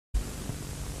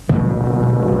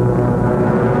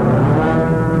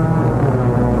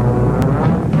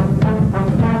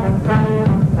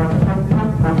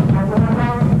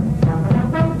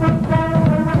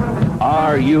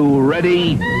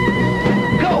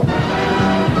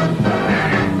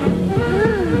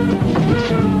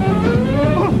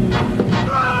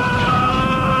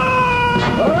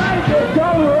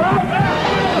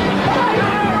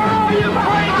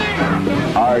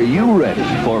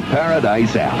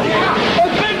Paradise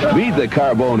Alley. Meet the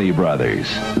Carboni brothers,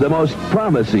 the most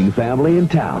promising family in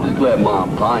town. I'm glad Mom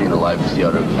and Pa ain't alive to see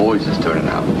how their boys is turning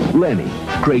out. Lenny,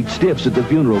 great stiffs at the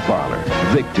funeral parlor.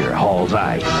 Victor hauls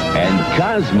ice. And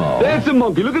Cosmo. Dancing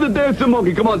monkey, look at the dancing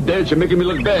monkey. Come on, dance, you're making me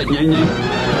look bad.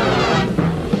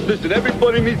 Listen,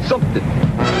 everybody needs something.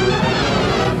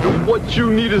 What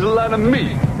you need is a lot of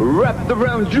me wrapped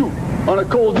around you on a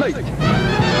cold night.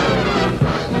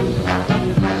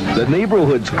 The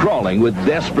neighborhood's crawling with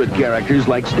desperate characters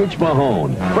like Stitch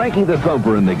Mahone, Frankie the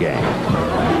Thumper in the gang.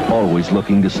 Always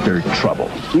looking to stir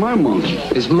trouble. It's my monkey.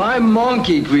 It's my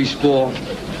monkey, greaseball.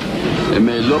 It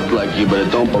may look like you, but it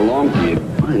don't belong to you.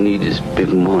 I need is big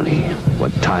money.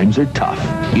 When times are tough,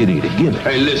 you need a gimmick.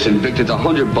 Hey, listen, Vic, there's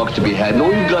 $100 to be had, and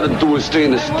all you gotta do is stay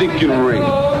in the stinking ring.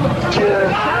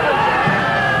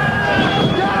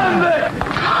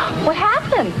 What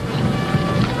happened?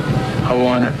 I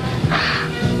want it.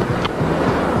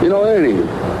 You know, Annie,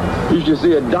 you should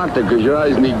see a doctor because your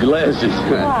eyes need glasses.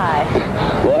 Why?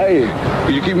 Why?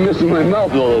 Because you keep missing my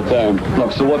mouth all the time.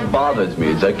 Look, so what bothers me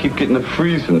is I keep getting a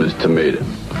freeze from this tomato.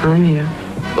 I'm here.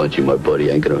 Bunchy, my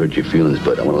buddy, I ain't gonna hurt your feelings,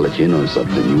 but I want to let you in on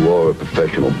something. You are a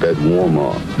professional bed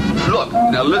warmer. Look,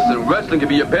 now listen, wrestling can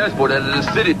be your passport out of the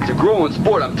city. It's a growing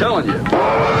sport, I'm telling you.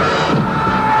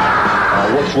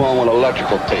 What's wrong with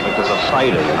electrical tape? There's a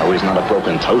fighter, you know, he's not a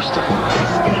broken toaster.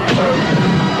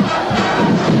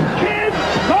 Kid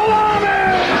Salami!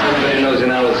 Everybody knows you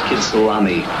now as Kid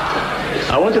Salami.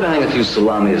 I want you to hang a few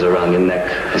salamis around your neck.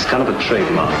 It's kind of a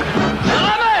trademark.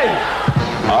 Salami!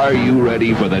 Are you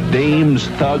ready for the dames,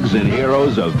 thugs, and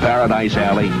heroes of Paradise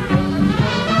Alley?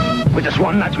 With just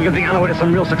one match, we can be on our way to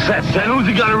some real success. Then who's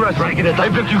he got arrested? I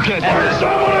bet you can't. First,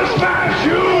 I'm gonna smash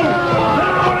you! Then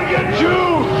I'm gonna get you!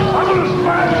 I'm gonna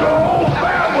smash your whole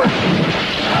family!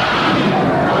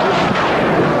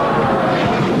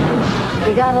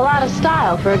 You got a lot of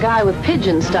style for a guy with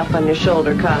pigeon stuff on your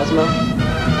shoulder, Cosmo.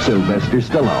 Sylvester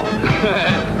Stallone.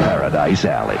 Paradise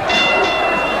Alley.